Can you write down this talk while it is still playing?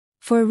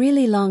For a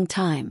really long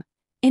time,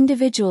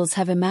 individuals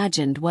have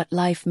imagined what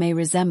life may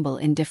resemble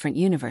in different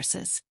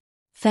universes.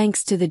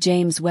 Thanks to the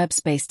James Webb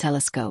Space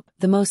Telescope,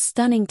 the most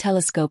stunning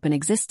telescope in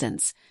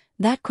existence,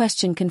 that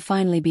question can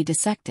finally be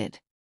dissected.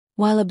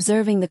 While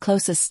observing the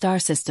closest star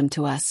system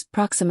to us,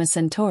 Proxima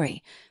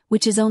Centauri,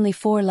 which is only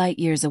 4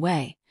 light-years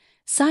away,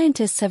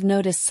 scientists have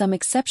noticed some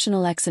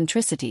exceptional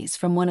eccentricities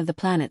from one of the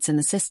planets in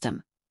the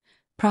system,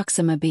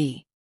 Proxima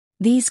b.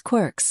 These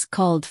quirks,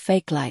 called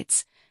fake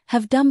lights,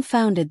 have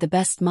dumbfounded the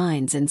best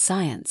minds in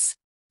science.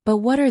 But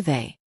what are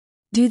they?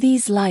 Do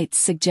these lights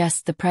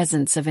suggest the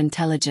presence of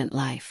intelligent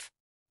life?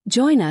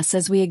 Join us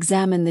as we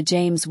examine the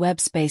James Webb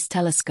Space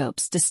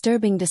Telescope's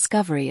disturbing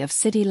discovery of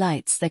city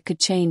lights that could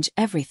change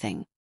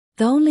everything.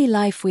 The only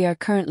life we are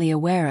currently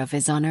aware of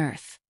is on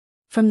Earth.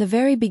 From the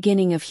very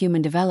beginning of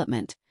human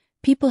development,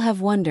 people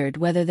have wondered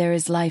whether there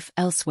is life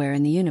elsewhere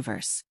in the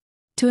universe.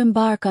 To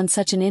embark on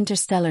such an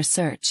interstellar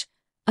search,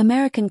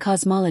 American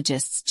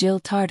cosmologists Jill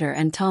Tarter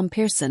and Tom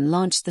Pearson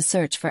launched the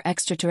Search for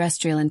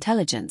Extraterrestrial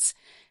Intelligence,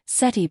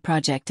 SETI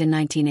project in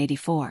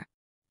 1984.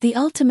 The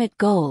ultimate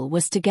goal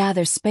was to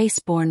gather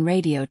spaceborne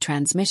radio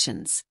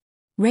transmissions.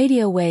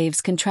 Radio waves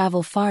can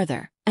travel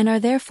farther, and are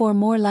therefore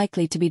more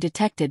likely to be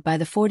detected by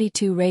the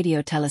 42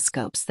 radio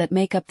telescopes that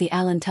make up the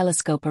Allen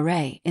Telescope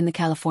Array in the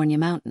California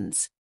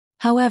mountains.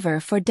 However,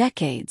 for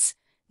decades,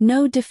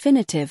 no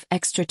definitive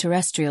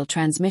extraterrestrial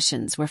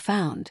transmissions were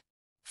found.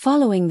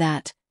 Following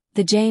that,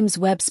 the James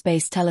Webb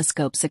Space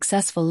Telescope's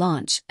successful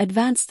launch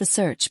advanced the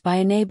search by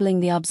enabling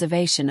the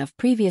observation of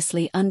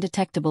previously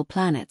undetectable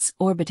planets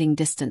orbiting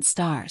distant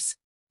stars.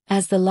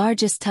 As the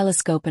largest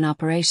telescope in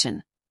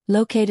operation,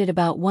 located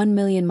about 1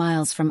 million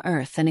miles from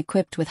Earth and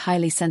equipped with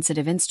highly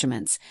sensitive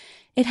instruments,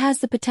 it has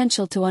the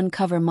potential to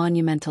uncover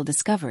monumental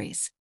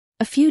discoveries.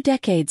 A few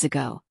decades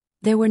ago,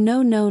 there were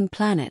no known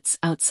planets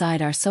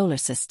outside our solar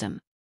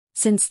system.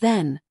 Since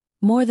then,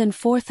 more than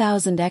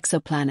 4,000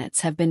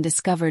 exoplanets have been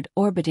discovered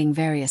orbiting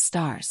various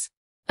stars.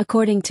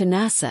 According to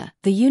NASA,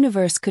 the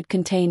universe could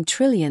contain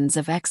trillions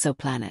of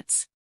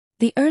exoplanets.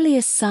 The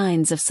earliest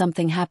signs of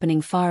something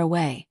happening far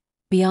away,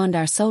 beyond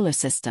our solar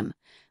system,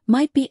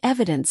 might be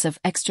evidence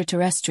of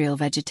extraterrestrial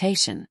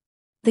vegetation.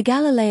 The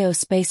Galileo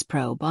space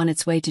probe on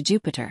its way to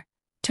Jupiter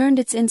turned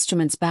its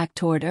instruments back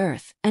toward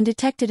Earth and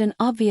detected an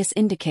obvious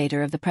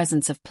indicator of the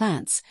presence of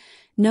plants,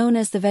 known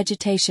as the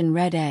vegetation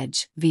red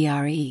edge,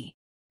 VRE.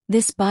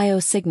 This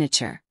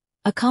biosignature,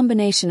 a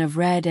combination of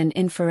red and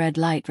infrared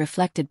light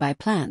reflected by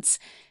plants,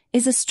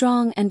 is a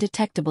strong and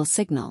detectable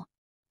signal.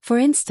 For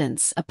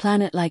instance, a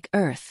planet like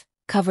Earth,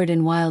 covered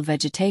in wild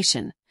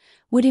vegetation,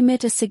 would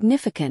emit a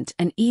significant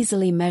and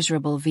easily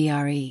measurable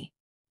VRE.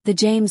 The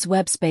James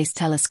Webb Space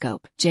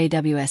Telescope,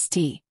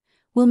 JWST,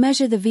 will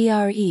measure the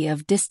VRE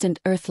of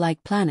distant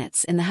Earth-like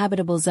planets in the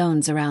habitable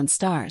zones around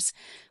stars,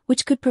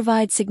 which could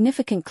provide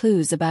significant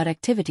clues about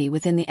activity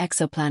within the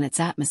exoplanet's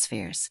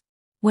atmospheres.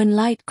 When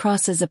light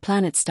crosses a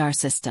planet-star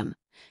system,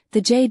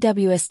 the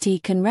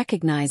JWST can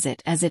recognize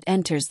it as it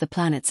enters the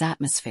planet's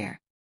atmosphere.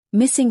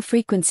 Missing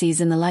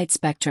frequencies in the light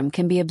spectrum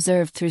can be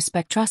observed through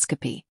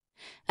spectroscopy,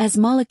 as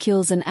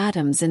molecules and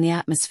atoms in the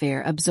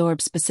atmosphere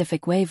absorb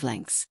specific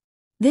wavelengths.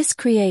 This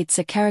creates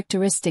a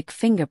characteristic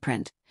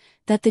fingerprint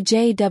that the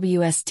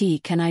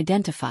JWST can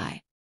identify.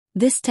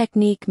 This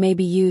technique may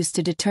be used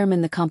to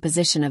determine the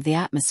composition of the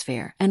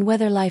atmosphere and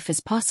whether life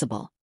is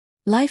possible.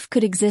 Life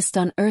could exist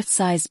on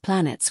Earth-sized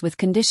planets with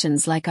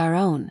conditions like our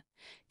own,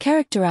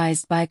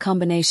 characterized by a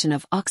combination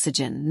of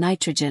oxygen,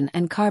 nitrogen,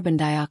 and carbon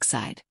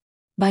dioxide.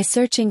 By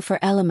searching for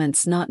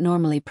elements not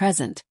normally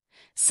present,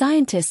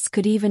 scientists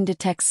could even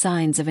detect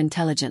signs of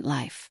intelligent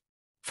life.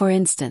 For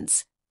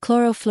instance,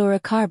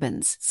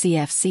 chlorofluorocarbons,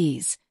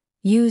 CFCs,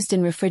 used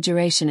in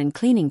refrigeration and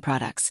cleaning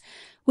products,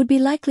 would be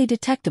likely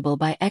detectable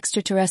by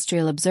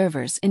extraterrestrial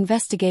observers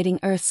investigating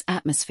Earth's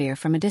atmosphere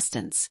from a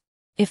distance.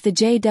 If the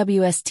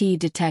JWST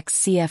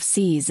detects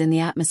CFCs in the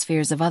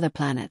atmospheres of other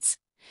planets,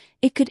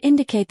 it could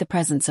indicate the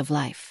presence of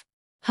life.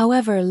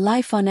 However,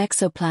 life on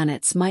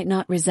exoplanets might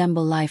not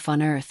resemble life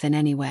on Earth in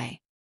any way.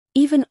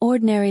 Even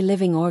ordinary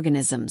living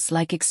organisms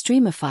like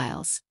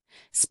extremophiles,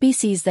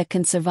 species that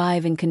can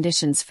survive in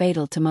conditions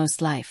fatal to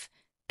most life,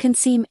 can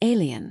seem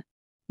alien.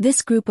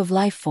 This group of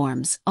life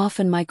forms,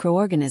 often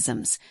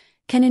microorganisms,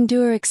 can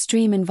endure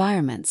extreme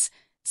environments,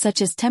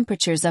 such as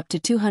temperatures up to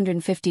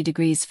 250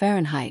 degrees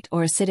Fahrenheit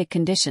or acidic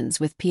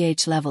conditions with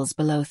pH levels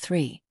below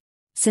 3.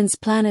 Since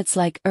planets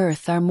like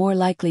Earth are more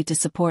likely to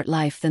support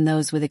life than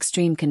those with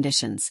extreme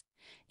conditions,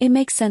 it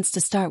makes sense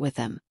to start with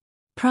them.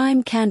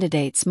 Prime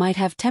candidates might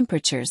have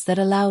temperatures that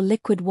allow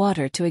liquid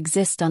water to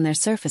exist on their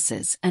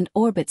surfaces and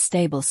orbit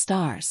stable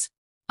stars.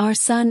 Our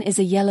Sun is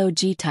a yellow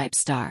G-type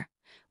star,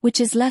 which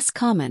is less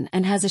common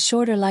and has a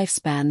shorter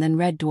lifespan than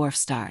red dwarf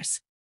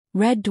stars.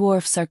 Red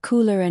dwarfs are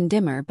cooler and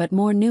dimmer but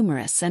more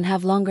numerous and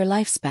have longer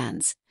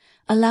lifespans,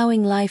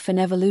 allowing life and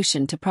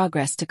evolution to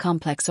progress to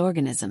complex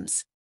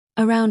organisms.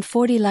 Around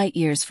 40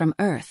 light-years from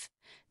Earth,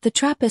 the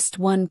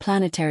TRAPPIST-1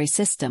 planetary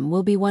system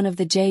will be one of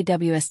the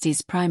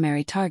JWST's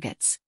primary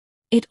targets.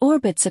 It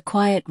orbits a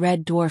quiet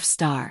red dwarf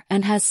star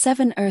and has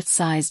 7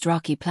 Earth-sized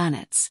rocky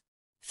planets.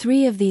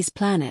 3 of these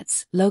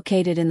planets,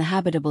 located in the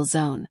habitable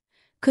zone,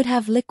 could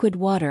have liquid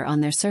water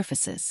on their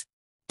surfaces.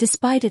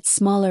 Despite its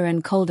smaller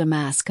and colder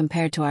mass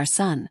compared to our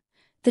Sun,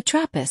 the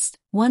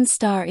TRAPPIST-1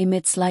 star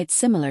emits light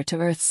similar to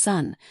Earth's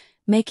Sun,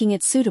 making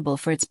it suitable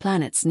for its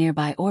planet's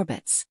nearby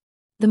orbits.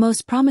 The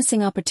most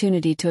promising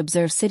opportunity to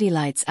observe city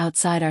lights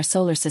outside our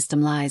solar system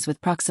lies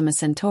with Proxima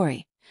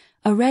Centauri.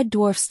 A red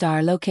dwarf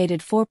star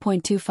located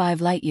 4.25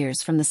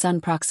 light-years from the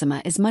Sun.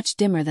 Proxima is much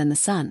dimmer than the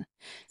Sun,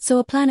 so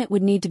a planet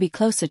would need to be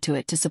closer to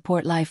it to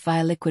support life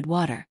via liquid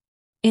water.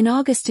 In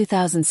August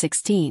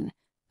 2016,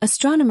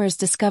 astronomers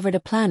discovered a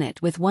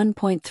planet with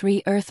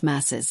 1.3 Earth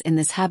masses in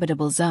this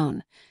habitable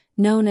zone,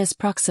 known as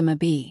Proxima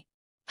B.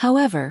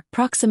 However,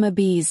 Proxima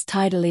B's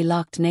tidally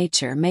locked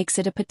nature makes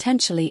it a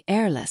potentially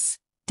airless,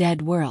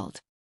 dead world.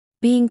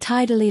 Being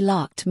tidally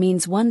locked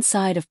means one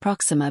side of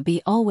Proxima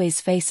B always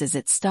faces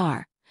its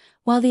star,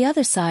 while the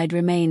other side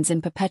remains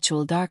in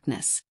perpetual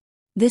darkness.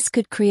 This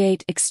could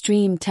create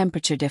extreme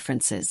temperature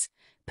differences,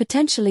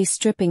 potentially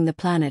stripping the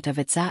planet of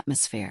its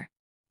atmosphere.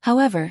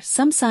 However,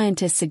 some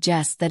scientists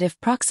suggest that if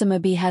Proxima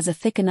B has a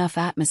thick enough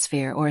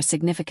atmosphere or a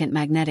significant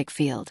magnetic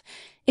field,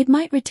 it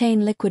might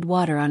retain liquid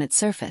water on its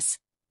surface,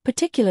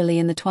 particularly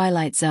in the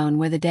twilight zone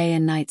where the day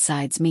and night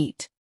sides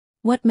meet.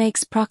 What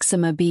makes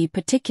Proxima B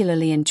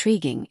particularly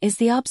intriguing is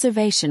the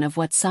observation of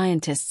what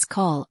scientists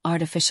call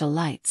artificial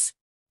lights.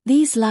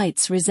 These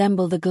lights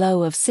resemble the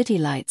glow of city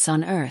lights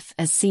on Earth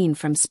as seen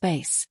from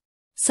space.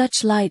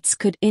 Such lights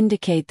could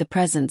indicate the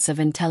presence of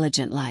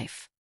intelligent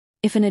life.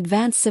 If an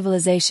advanced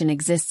civilization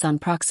exists on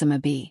Proxima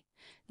B,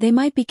 they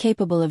might be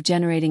capable of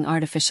generating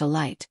artificial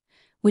light,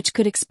 which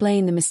could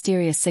explain the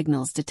mysterious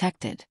signals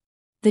detected.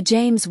 The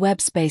James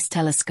Webb Space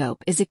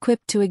Telescope is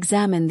equipped to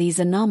examine these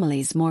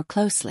anomalies more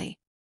closely.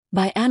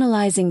 By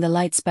analyzing the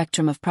light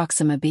spectrum of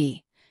Proxima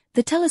B,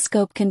 the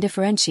telescope can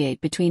differentiate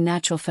between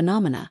natural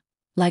phenomena,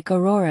 like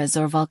auroras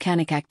or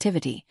volcanic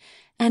activity,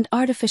 and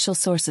artificial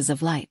sources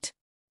of light.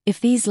 If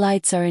these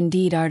lights are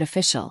indeed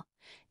artificial,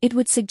 it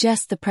would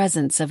suggest the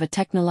presence of a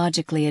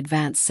technologically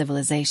advanced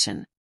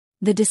civilization.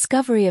 The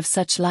discovery of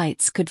such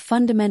lights could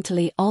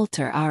fundamentally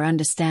alter our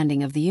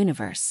understanding of the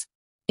universe.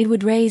 It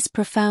would raise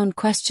profound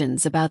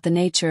questions about the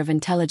nature of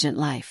intelligent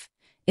life,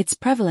 its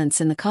prevalence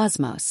in the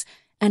cosmos,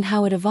 and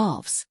how it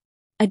evolves.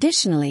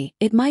 Additionally,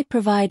 it might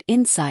provide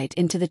insight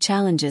into the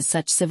challenges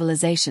such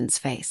civilizations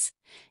face,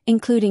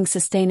 including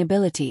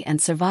sustainability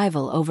and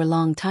survival over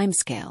long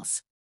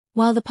timescales.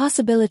 While the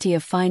possibility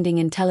of finding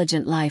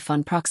intelligent life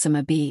on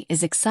Proxima B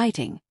is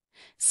exciting,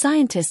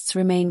 scientists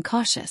remain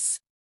cautious.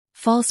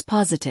 False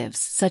positives,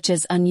 such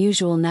as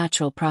unusual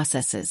natural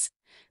processes,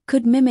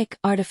 could mimic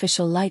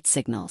artificial light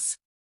signals.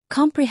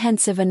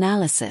 Comprehensive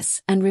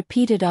analysis and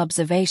repeated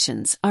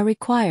observations are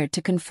required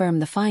to confirm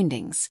the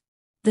findings.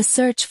 The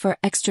search for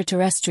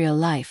extraterrestrial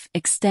life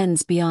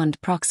extends beyond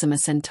Proxima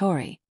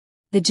Centauri.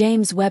 The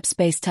James Webb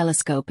Space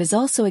Telescope is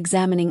also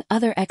examining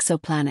other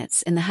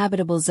exoplanets in the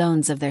habitable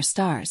zones of their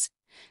stars,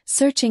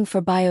 searching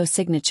for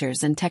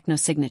biosignatures and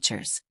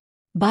technosignatures.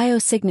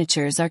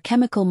 Biosignatures are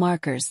chemical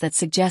markers that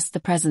suggest the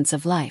presence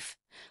of life,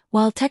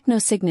 while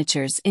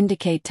technosignatures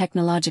indicate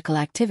technological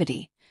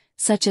activity,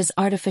 such as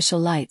artificial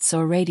lights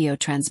or radio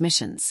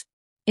transmissions.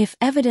 If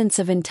evidence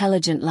of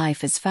intelligent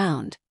life is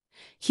found,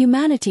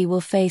 humanity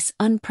will face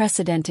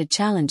unprecedented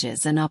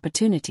challenges and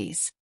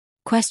opportunities.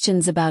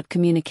 Questions about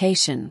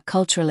communication,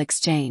 cultural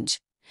exchange,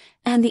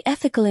 and the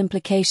ethical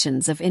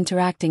implications of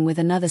interacting with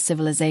another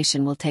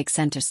civilization will take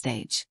center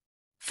stage.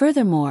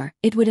 Furthermore,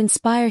 it would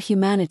inspire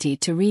humanity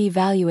to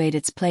re-evaluate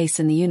its place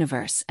in the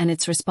universe and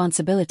its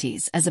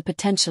responsibilities as a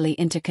potentially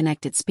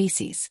interconnected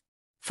species.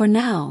 For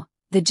now,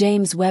 the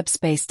James Webb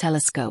Space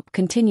Telescope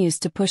continues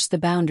to push the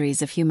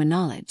boundaries of human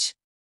knowledge.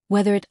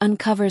 Whether it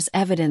uncovers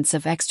evidence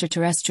of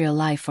extraterrestrial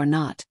life or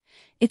not,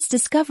 its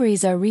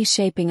discoveries are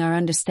reshaping our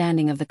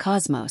understanding of the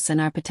cosmos and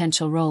our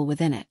potential role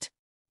within it.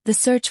 The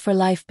search for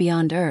life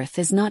beyond Earth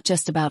is not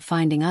just about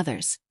finding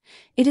others.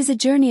 It is a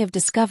journey of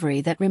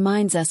discovery that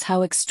reminds us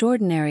how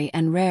extraordinary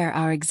and rare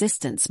our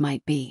existence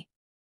might be.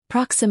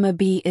 Proxima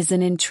B is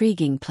an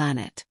intriguing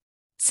planet.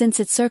 Since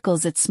it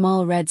circles its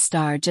small red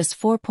star just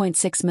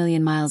 4.6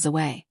 million miles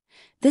away,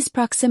 this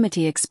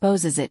proximity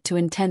exposes it to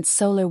intense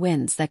solar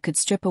winds that could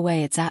strip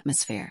away its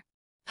atmosphere.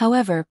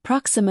 However,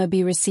 Proxima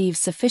B receives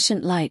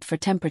sufficient light for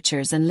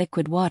temperatures and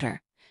liquid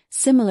water,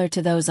 similar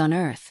to those on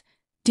Earth,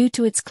 due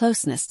to its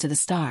closeness to the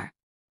star.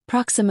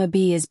 Proxima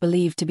B is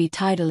believed to be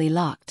tidally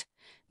locked,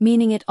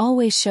 meaning it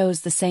always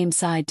shows the same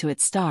side to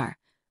its star,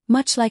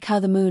 much like how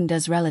the Moon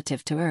does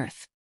relative to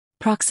Earth.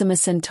 Proxima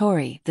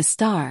Centauri, the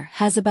star,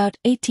 has about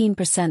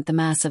 18% the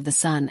mass of the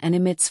Sun and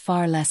emits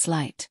far less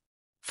light.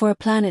 For a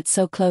planet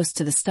so close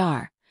to the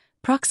star,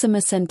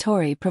 Proxima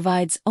Centauri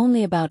provides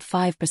only about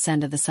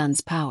 5% of the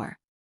Sun's power.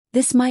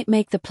 This might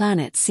make the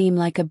planet seem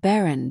like a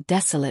barren,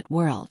 desolate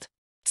world.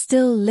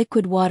 Still,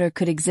 liquid water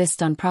could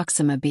exist on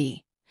Proxima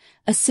B,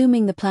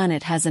 assuming the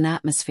planet has an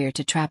atmosphere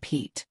to trap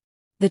heat.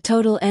 The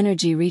total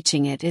energy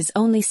reaching it is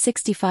only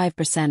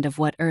 65% of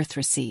what Earth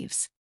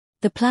receives.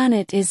 The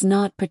planet is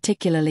not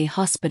particularly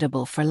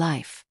hospitable for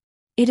life.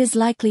 It is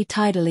likely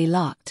tidally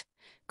locked,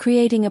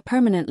 creating a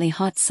permanently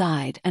hot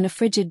side and a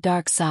frigid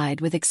dark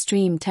side with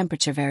extreme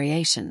temperature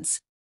variations.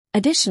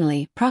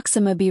 Additionally,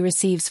 Proxima b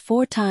receives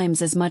 4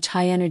 times as much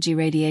high-energy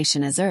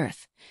radiation as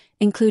Earth,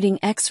 including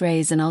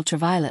X-rays and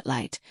ultraviolet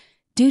light,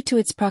 due to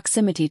its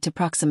proximity to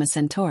Proxima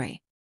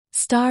Centauri.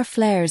 Star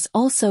flares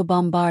also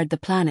bombard the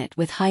planet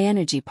with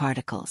high-energy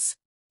particles.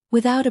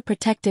 Without a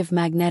protective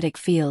magnetic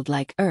field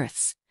like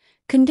Earth's,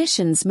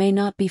 conditions may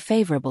not be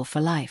favorable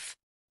for life.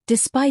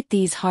 Despite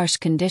these harsh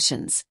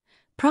conditions,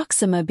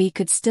 Proxima b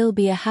could still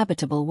be a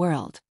habitable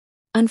world.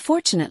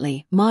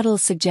 Unfortunately,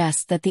 models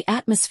suggest that the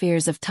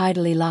atmospheres of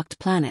tidally locked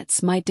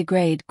planets might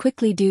degrade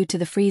quickly due to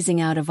the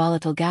freezing out of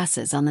volatile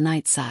gases on the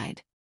night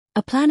side.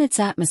 A planet's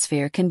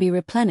atmosphere can be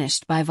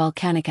replenished by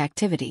volcanic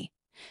activity,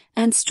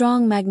 and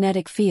strong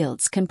magnetic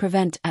fields can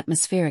prevent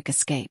atmospheric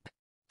escape.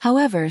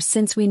 However,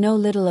 since we know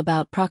little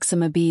about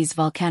Proxima b's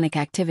volcanic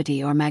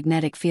activity or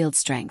magnetic field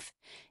strength,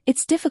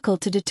 it's difficult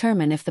to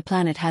determine if the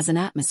planet has an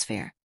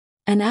atmosphere.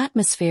 An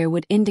atmosphere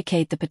would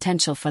indicate the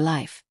potential for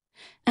life,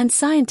 and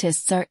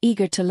scientists are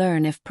eager to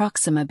learn if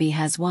Proxima b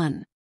has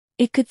one.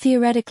 It could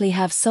theoretically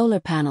have solar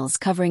panels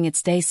covering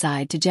its day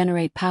side to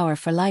generate power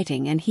for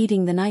lighting and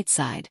heating the night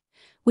side,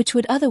 which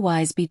would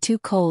otherwise be too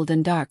cold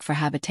and dark for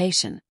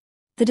habitation.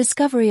 The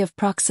discovery of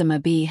Proxima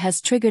b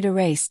has triggered a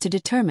race to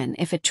determine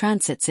if it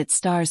transits its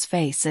star's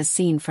face as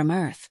seen from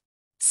Earth.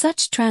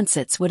 Such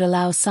transits would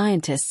allow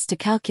scientists to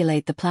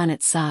calculate the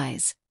planet's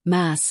size,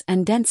 mass,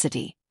 and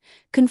density,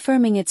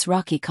 confirming its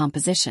rocky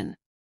composition.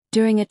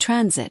 During a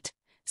transit,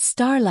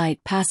 starlight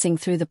passing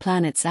through the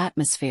planet's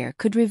atmosphere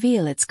could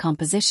reveal its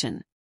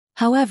composition.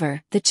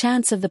 However, the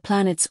chance of the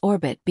planet's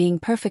orbit being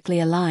perfectly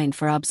aligned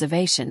for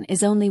observation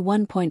is only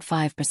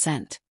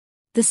 1.5%.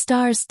 The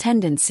star's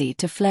tendency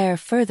to flare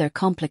further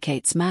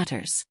complicates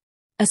matters.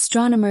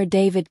 Astronomer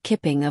David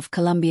Kipping of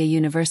Columbia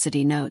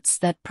University notes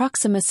that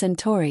Proxima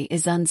Centauri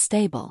is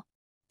unstable.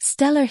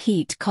 Stellar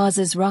heat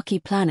causes rocky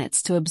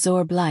planets to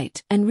absorb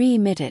light and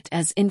re-emit it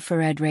as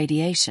infrared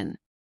radiation.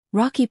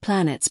 Rocky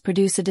planets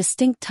produce a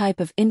distinct type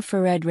of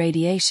infrared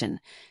radiation,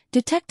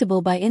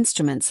 detectable by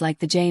instruments like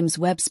the James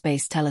Webb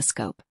Space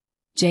Telescope,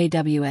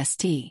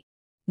 JWST.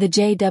 The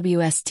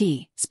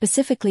JWST,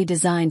 specifically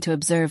designed to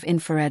observe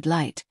infrared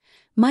light,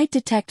 might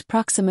detect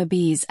Proxima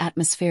b's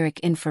atmospheric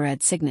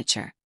infrared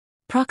signature.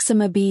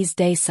 Proxima b's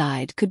day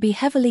side could be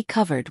heavily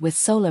covered with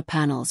solar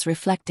panels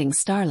reflecting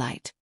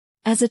starlight.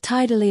 As a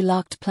tidally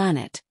locked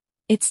planet,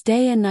 its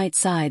day and night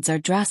sides are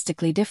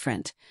drastically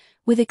different,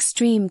 with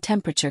extreme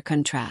temperature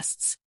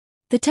contrasts.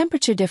 The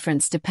temperature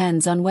difference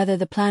depends on whether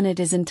the planet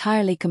is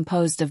entirely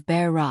composed of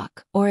bare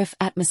rock or if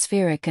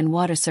atmospheric and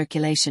water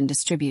circulation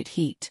distribute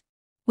heat.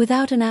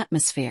 Without an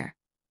atmosphere,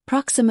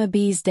 Proxima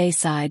b's day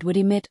side would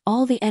emit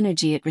all the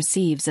energy it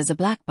receives as a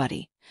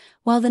blackbody,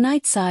 while the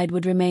night side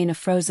would remain a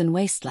frozen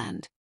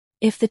wasteland.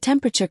 If the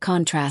temperature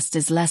contrast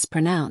is less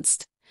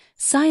pronounced,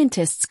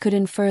 scientists could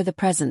infer the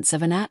presence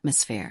of an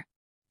atmosphere.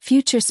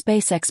 Future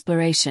space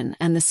exploration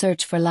and the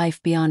search for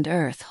life beyond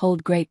Earth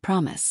hold great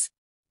promise.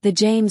 The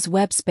James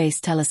Webb Space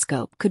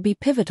Telescope could be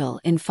pivotal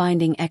in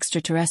finding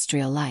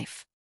extraterrestrial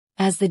life.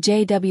 As the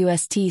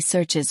JWST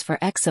searches for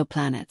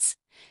exoplanets,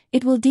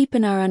 it will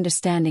deepen our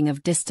understanding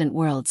of distant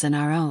worlds and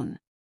our own.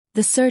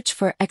 The search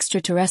for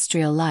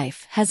extraterrestrial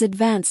life has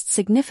advanced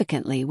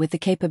significantly with the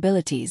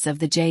capabilities of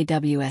the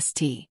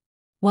JWST.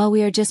 While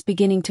we are just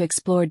beginning to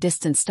explore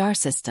distant star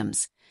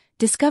systems,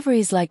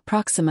 discoveries like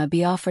Proxima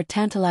b offer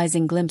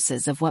tantalizing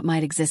glimpses of what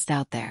might exist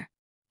out there.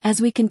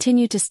 As we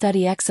continue to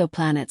study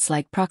exoplanets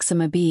like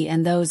Proxima b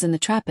and those in the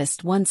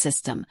TRAPPIST-1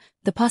 system,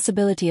 the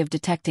possibility of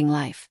detecting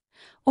life,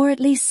 or at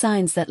least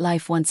signs that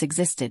life once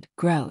existed,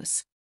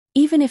 grows.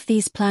 Even if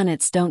these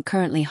planets don't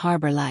currently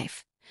harbor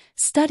life,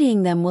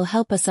 studying them will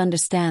help us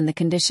understand the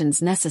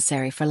conditions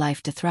necessary for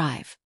life to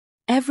thrive.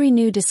 Every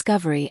new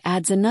discovery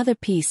adds another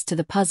piece to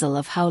the puzzle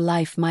of how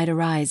life might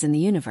arise in the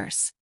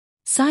universe.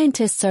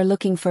 Scientists are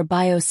looking for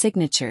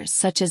biosignatures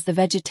such as the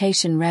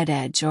vegetation red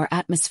edge or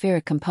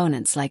atmospheric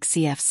components like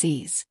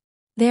CFCs.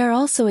 They are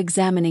also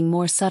examining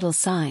more subtle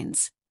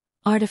signs.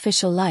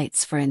 Artificial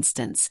lights, for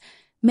instance,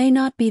 may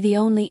not be the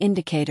only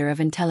indicator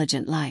of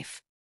intelligent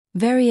life.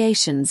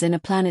 Variations in a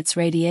planet's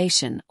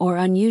radiation or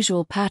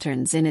unusual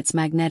patterns in its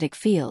magnetic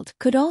field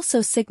could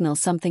also signal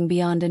something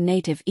beyond a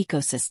native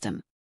ecosystem.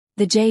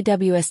 The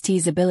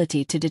JWST's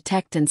ability to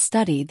detect and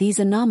study these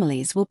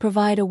anomalies will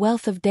provide a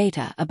wealth of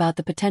data about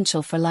the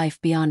potential for life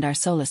beyond our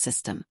solar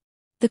system.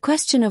 The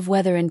question of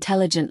whether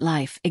intelligent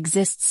life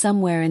exists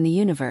somewhere in the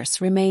universe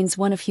remains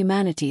one of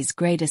humanity's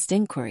greatest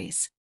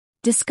inquiries.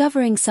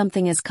 Discovering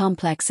something as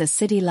complex as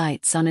city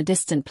lights on a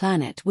distant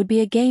planet would be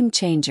a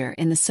game-changer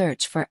in the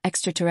search for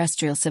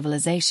extraterrestrial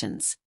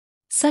civilizations.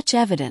 Such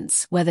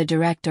evidence, whether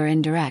direct or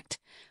indirect,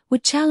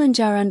 would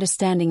challenge our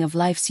understanding of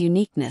life's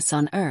uniqueness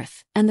on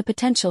Earth and the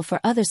potential for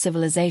other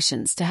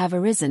civilizations to have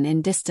arisen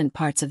in distant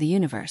parts of the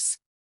universe.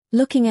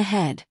 Looking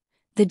ahead,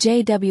 the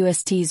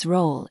JWST's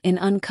role in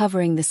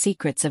uncovering the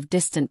secrets of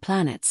distant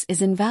planets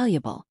is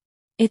invaluable.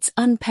 Its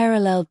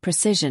unparalleled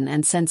precision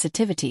and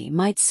sensitivity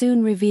might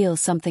soon reveal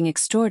something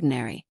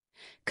extraordinary,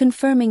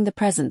 confirming the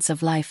presence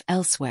of life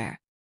elsewhere.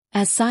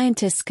 As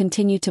scientists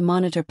continue to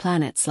monitor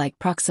planets like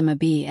Proxima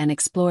B and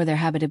explore their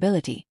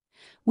habitability,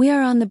 we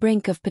are on the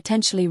brink of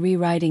potentially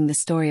rewriting the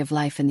story of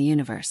life in the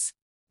universe.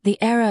 The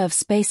era of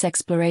space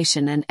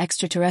exploration and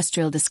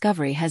extraterrestrial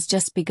discovery has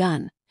just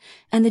begun,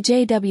 and the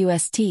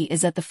JWST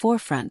is at the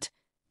forefront,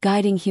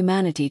 guiding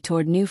humanity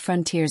toward new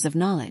frontiers of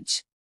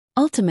knowledge.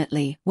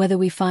 Ultimately, whether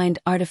we find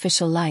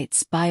artificial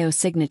lights,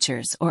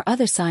 biosignatures, or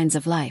other signs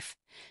of life,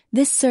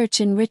 this search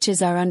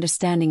enriches our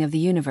understanding of the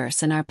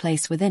universe and our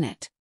place within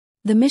it.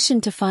 The mission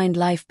to find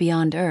life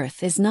beyond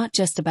Earth is not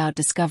just about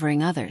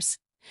discovering others.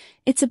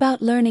 It's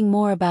about learning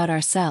more about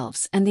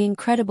ourselves and the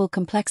incredible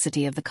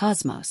complexity of the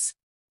cosmos.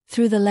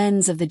 Through the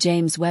lens of the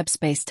James Webb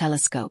Space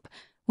Telescope,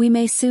 we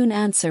may soon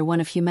answer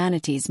one of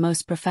humanity's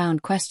most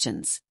profound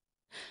questions.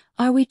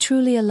 Are we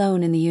truly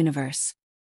alone in the universe?